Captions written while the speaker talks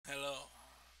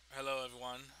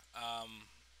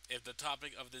if the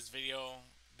topic of this video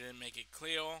didn't make it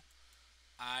clear,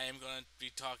 I am going to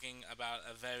be talking about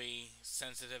a very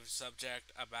sensitive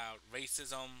subject about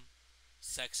racism,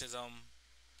 sexism,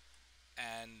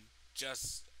 and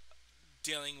just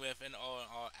dealing with an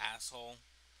all asshole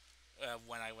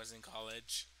when I was in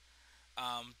college.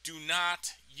 Do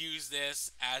not use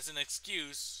this as an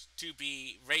excuse to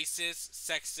be racist,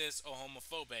 sexist, or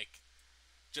homophobic.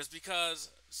 Just because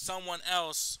someone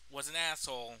else was an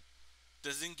asshole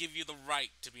doesn't give you the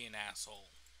right to be an asshole.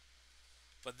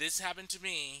 But this happened to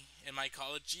me in my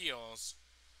college years,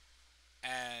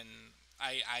 and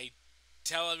I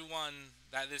tell everyone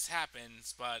that this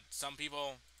happens, but some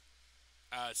people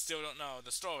still don't know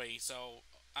the story, so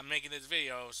I'm making this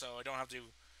video so I don't have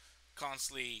to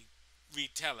constantly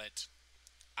retell it.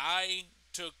 I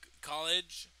took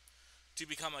college to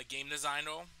become a game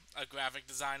designer, a graphic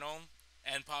designer,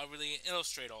 and probably an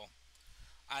illustrator.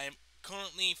 I am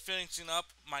currently finishing up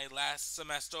my last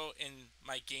semester in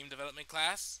my game development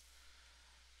class,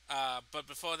 but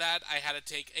before that I had to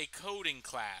take a coding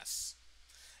class.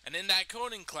 And in that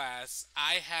coding class,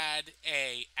 I had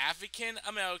a African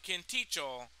American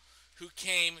teacher who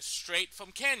came straight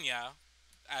from Kenya,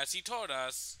 as he taught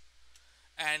us,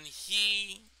 and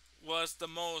he was the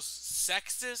most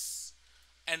sexist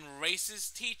and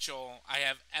racist teacher I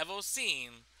have ever seen.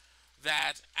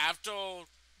 That after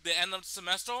the end of the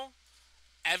semester,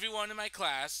 everyone in my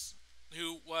class,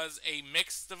 who was a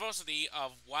mixed diversity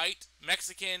of white,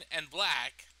 Mexican, and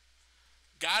black,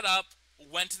 got up,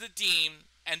 went to the dean,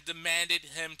 and demanded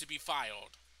him to be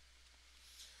fired.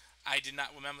 I did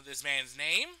not remember this man's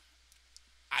name.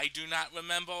 I do not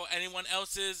remember anyone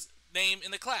else's name in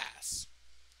the class.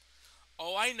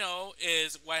 All I know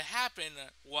is what happened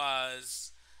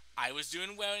was I was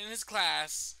doing well in his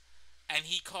class, and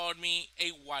he called me a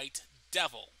white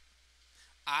devil.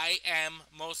 I am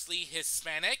mostly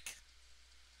Hispanic,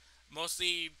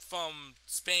 mostly from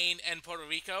Spain and Puerto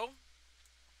Rico.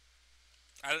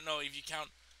 I don't know if you count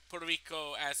Puerto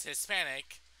Rico as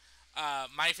Hispanic.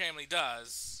 My family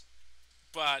does.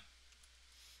 But,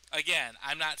 again,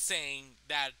 I'm not saying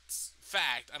that's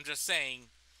fact. I'm just saying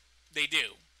they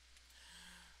do.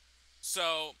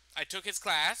 So, I took his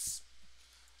class,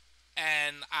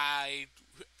 and I,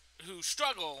 who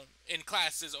struggle in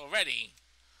classes already,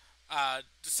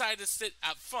 decided to sit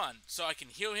up front so I can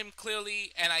hear him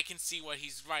clearly and I can see what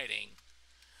he's writing.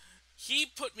 He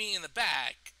put me in the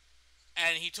back,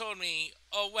 and he told me,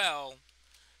 oh well,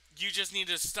 you just need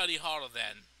to study harder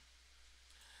then.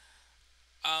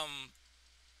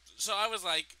 So I was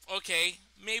like, okay,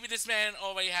 maybe this man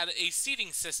already had a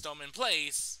seating system in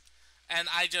place, and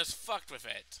I just fucked with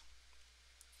it.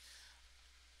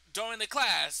 During the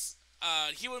class,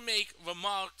 he would make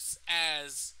remarks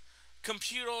as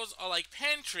computers are like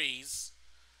pantries.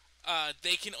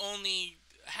 They can only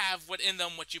have within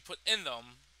them what you put in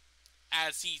them,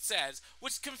 as he says,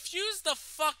 which confused the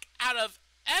fuck out of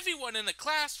everyone in the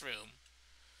classroom.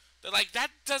 They're like, that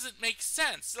doesn't make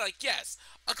sense. They're like, yes,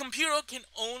 a computer can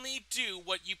only do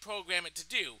what you program it to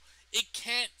do. It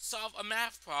can't solve a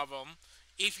math problem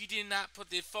if you did not put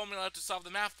the formula to solve the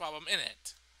math problem in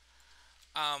it.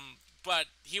 But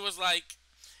he was like,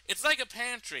 it's like a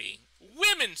pantry.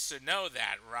 Women should know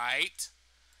that, right?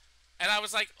 And I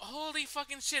was like, holy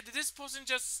fucking shit, did this person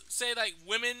just say, like,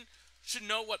 women should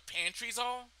know what pantries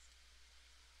are?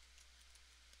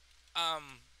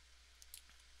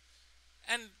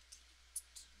 And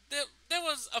there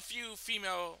was a few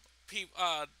female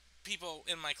people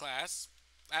in my class.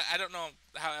 I don't know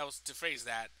how else to phrase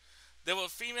that. There were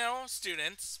female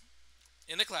students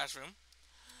in the classroom,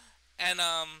 and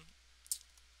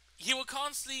he would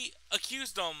constantly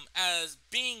accuse them as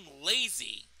being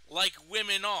lazy, like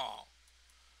women are.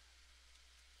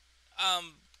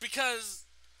 Because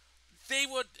they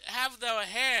would have their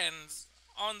hands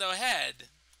on their head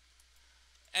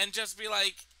and just be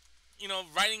like, you know,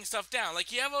 writing stuff down.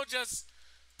 Like, you ever just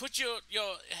put your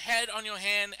head on your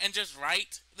hand and just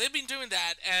write? They've been doing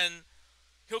that, and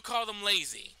he'll call them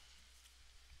lazy.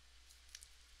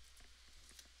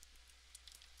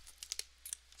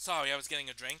 Sorry, I was getting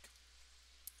a drink.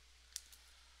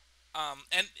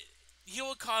 And he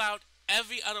will call out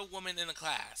every other woman in the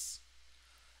class.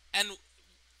 And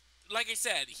like I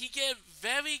said, he gave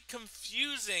very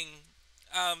confusing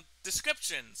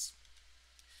descriptions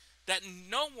that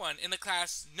no one in the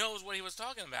class knows what he was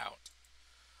talking about.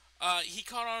 He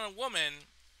called on a woman,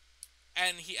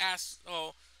 and he asked,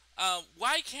 "Oh,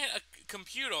 why can't a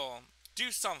computer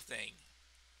do something?"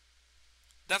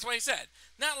 That's what he said.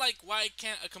 Not like, why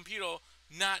can't a computer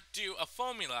not do a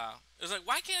formula? It was like,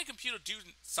 why can't a computer do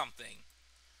something?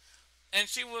 And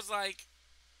she was like,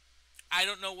 I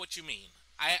don't know what you mean.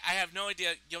 I have no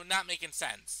idea. You're not making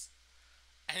sense.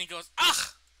 And he goes,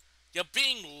 ugh, you're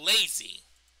being lazy.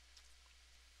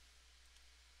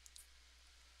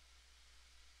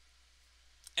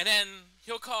 And then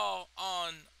he'll call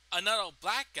on another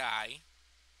black guy,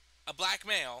 a black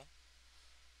male.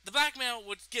 The black male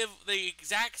would give the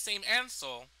exact same answer,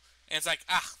 and it's like,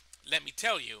 ah, let me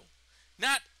tell you.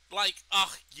 Not like,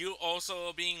 ugh, you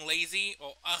also being lazy,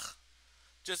 or ugh,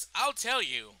 just, I'll tell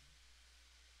you.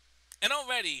 And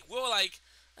already, we're like,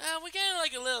 we're getting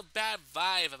like a little bad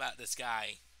vibe about this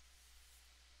guy.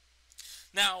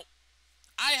 Now,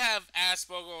 I have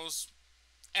Asperger's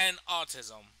and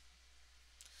autism.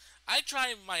 I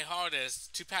tried my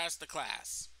hardest to pass the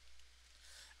class.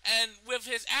 And with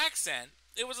his accent,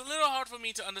 it was a little hard for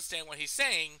me to understand what he's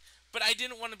saying, but I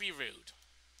didn't want to be rude.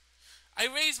 I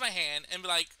raised my hand and be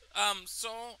like, so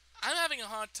I'm having a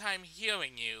hard time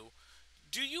hearing you.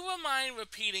 Do you mind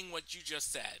repeating what you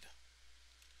just said?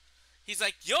 He's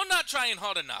like, you're not trying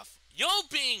hard enough. You're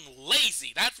being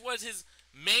lazy. That was his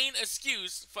main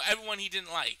excuse for everyone he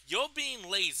didn't like. You're being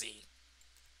lazy.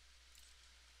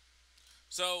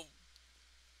 So,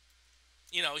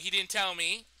 he didn't tell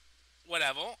me,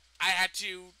 whatever. I had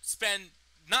to spend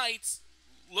nights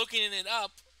looking it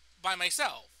up by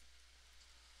myself.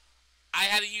 I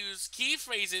had to use key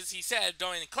phrases he said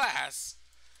during the class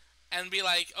and be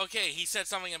like, okay, he said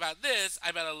something about this,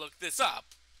 I better look this up.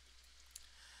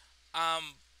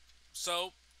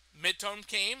 So midterm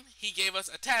came, he gave us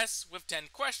a test with 10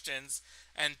 questions,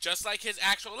 and just like his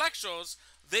actual lectures,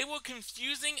 they were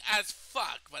confusing as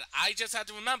fuck, but I just had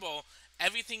to remember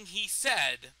everything he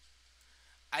said.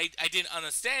 I didn't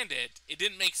understand it. It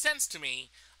didn't make sense to me.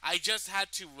 I just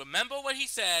had to remember what he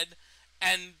said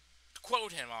and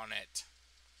quote him on it.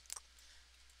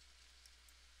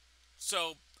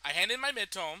 So I handed in my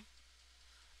midterm,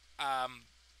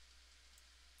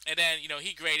 and then,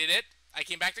 he graded it. I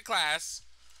came back to class,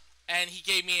 and he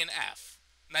gave me an F.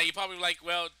 Now, you're probably like,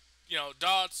 well,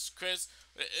 Dots, Chris,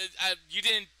 you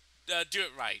didn't do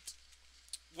it right.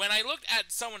 When I looked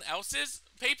at someone else's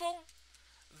paper,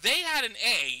 they had an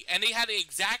A, and they had the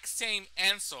exact same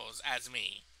answers as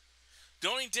me. The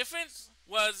only difference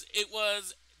was it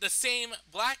was the same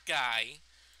black guy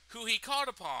who he called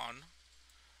upon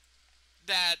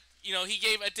that, he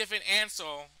gave a different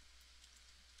answer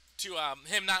to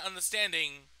him not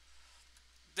understanding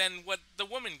than what the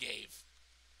woman gave.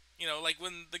 Like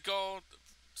when the girl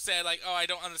said, like, oh, I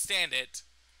don't understand it,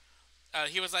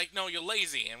 he was like, no, you're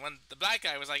lazy. And when the black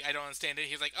guy was like, I don't understand it,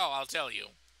 he was like, oh, I'll tell you.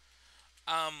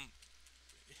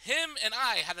 Him and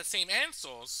I had the same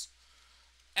answers,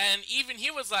 and even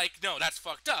he was like, no, that's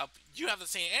fucked up. You have the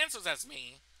same answers as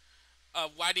me.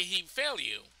 Why did he fail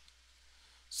you?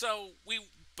 So we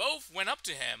both went up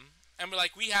to him and were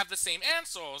like, we have the same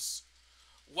answers.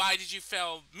 Why did you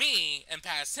fail me and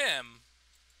pass him?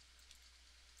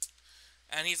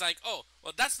 And he's like, oh,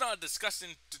 well, that's not a discussion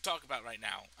to talk about right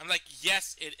now. I'm like,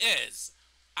 yes, it is.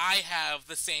 I have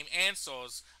the same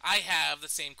answers. I have the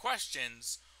same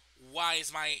questions. Why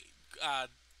is my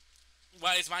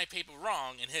paper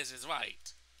wrong and his is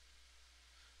right?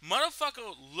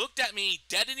 Motherfucker looked at me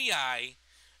dead in the eye,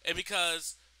 and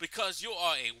because you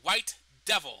are a white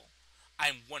devil,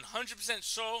 I'm 100%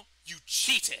 sure you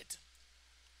cheated.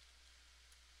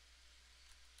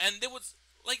 And there was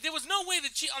no way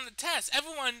to cheat on the test.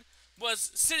 Everyone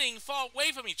was sitting far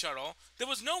away from each other. There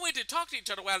was no way to talk to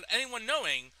each other without anyone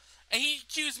knowing. And he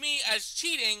accused me as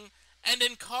cheating and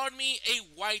then called me a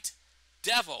white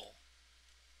devil.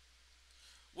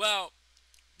 Well,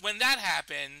 when that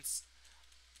happens,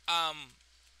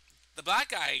 the black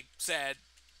guy said,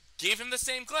 give him the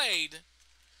same grade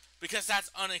because that's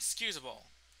unexcusable.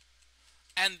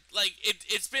 And, like,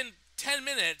 it's been 10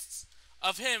 minutes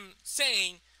of him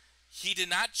saying he did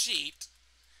not cheat,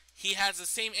 he has the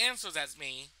same answers as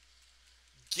me,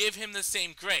 give him the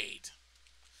same grade.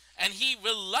 And he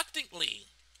reluctantly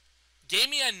gave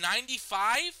me a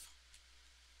 95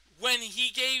 when he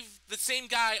gave the same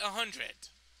guy 100.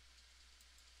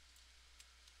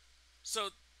 So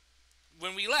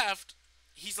when we left,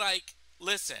 he's like,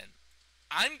 listen,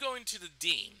 I'm going to the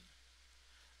dean.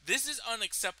 This is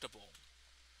unacceptable.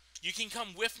 You can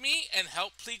come with me and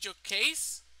help plead your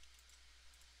case.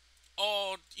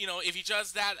 Or, if he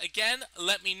does that again,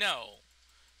 let me know.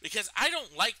 Because I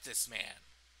don't like this man.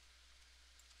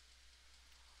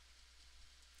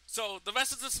 So the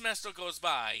rest of the semester goes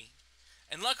by.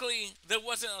 And luckily, there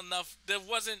wasn't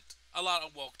a lot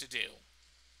of work to do.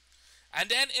 And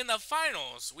then in the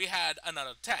finals, we had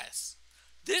another test.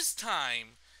 This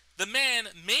time, the man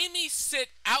made me sit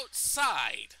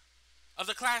outside of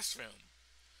the classroom.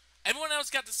 Everyone else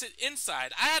got to sit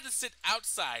inside. I had to sit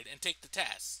outside and take the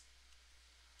test.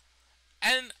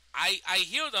 And I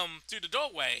hear them through the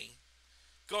doorway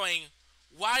going,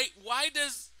 why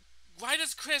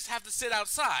does Chris have to sit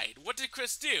outside? What did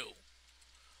Chris do?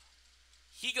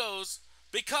 He goes,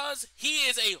 because he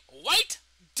is a white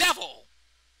devil.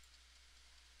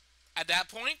 At that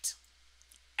point,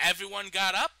 everyone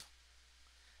got up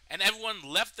and everyone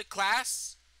left the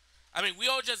class. I mean, we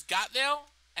all just got there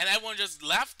and everyone just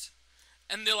left.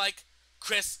 And they're like,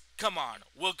 Chris, come on,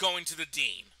 we're going to the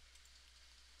dean.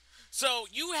 So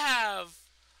you have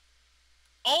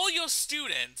all your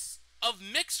students of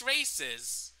mixed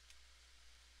races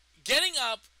getting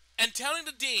up and telling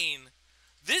the dean,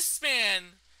 this man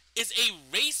is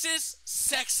a racist,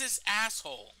 sexist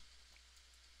asshole.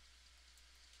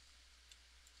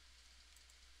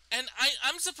 And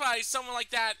I'm surprised someone like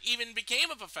that even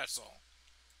became a professor.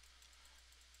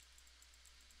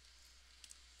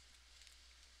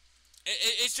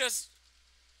 It's just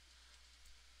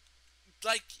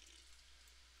like,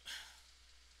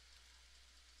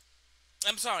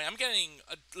 I'm sorry, I'm getting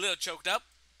a little choked up,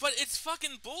 but it's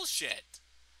fucking bullshit.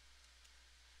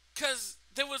 Because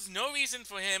there was no reason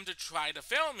for him to try to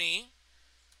fail me.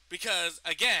 Because,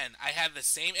 again, I had the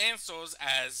same answers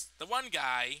as the one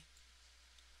guy.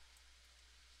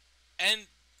 And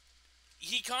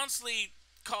he constantly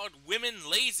called women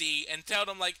lazy and told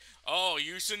them, like, oh,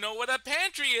 you should know what a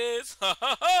pantry is. Ha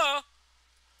ha ha.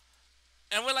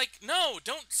 And we're like, no,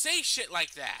 don't say shit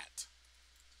like that.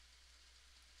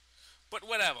 But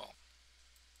whatever.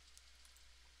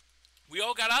 We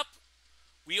all got up.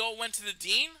 We all went to the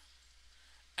dean.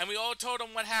 And we all told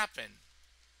him what happened.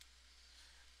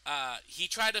 He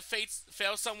tried to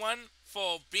fail someone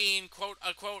for being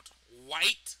quote-unquote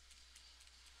white.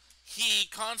 He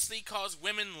constantly calls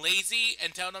women lazy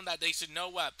and tells them that they should know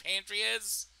what a pantry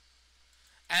is.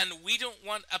 And we don't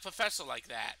want a professor like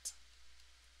that.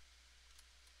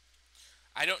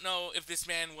 I don't know if this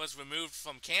man was removed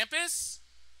from campus.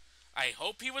 I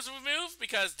hope he was removed,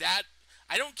 because that,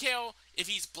 I don't care if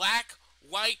he's black,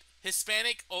 white,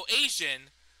 Hispanic, or Asian.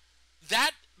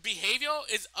 That behavior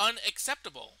is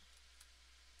unacceptable.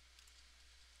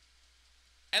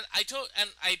 And I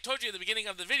told you at the beginning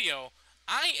of the video,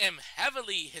 I am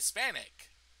heavily Hispanic.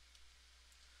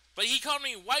 But he called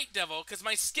me white devil because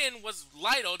my skin was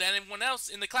lighter than everyone else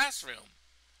in the classroom.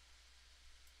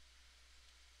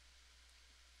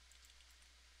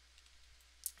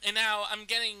 And now I'm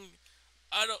getting,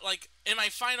 like, in my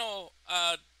final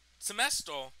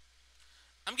semester,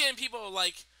 I'm getting people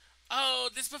like, oh,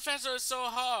 this professor is so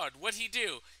hard. What'd he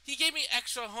do? He gave me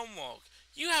extra homework.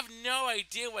 You have no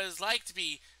idea what it's like to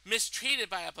be mistreated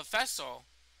by a professor.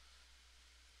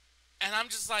 And I'm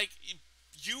just like,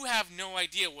 you have no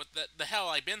idea what the hell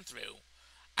I've been through.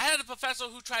 I had a professor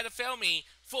who tried to fail me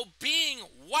for being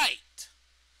white.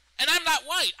 And I'm not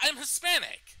white. I'm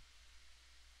Hispanic.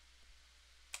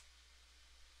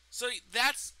 So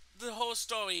that's the whole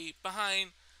story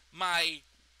behind my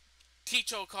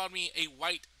teacher called me a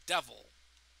white devil.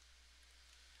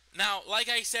 Now, like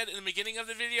I said in the beginning of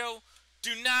the video,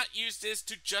 do not use this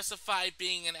to justify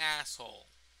being an asshole.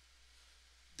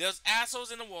 There's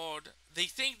assholes in the world. They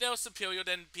think they're superior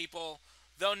than people.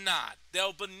 They're not.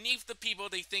 They're beneath the people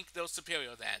they think they're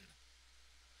superior than.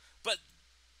 But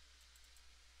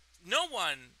no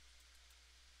one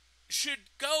should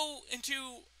go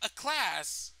into a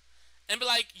class and be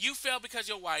like, you fail because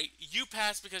you're white, you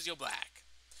pass because you're black.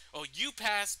 Or you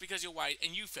pass because you're white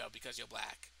and you fail because you're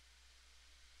black.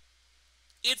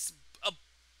 It's a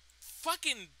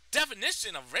fucking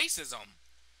definition of racism.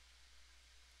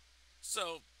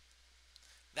 So,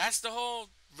 that's the whole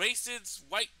racist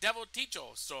white devil teacher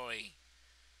story.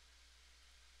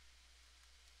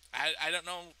 I don't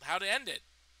know how to end it.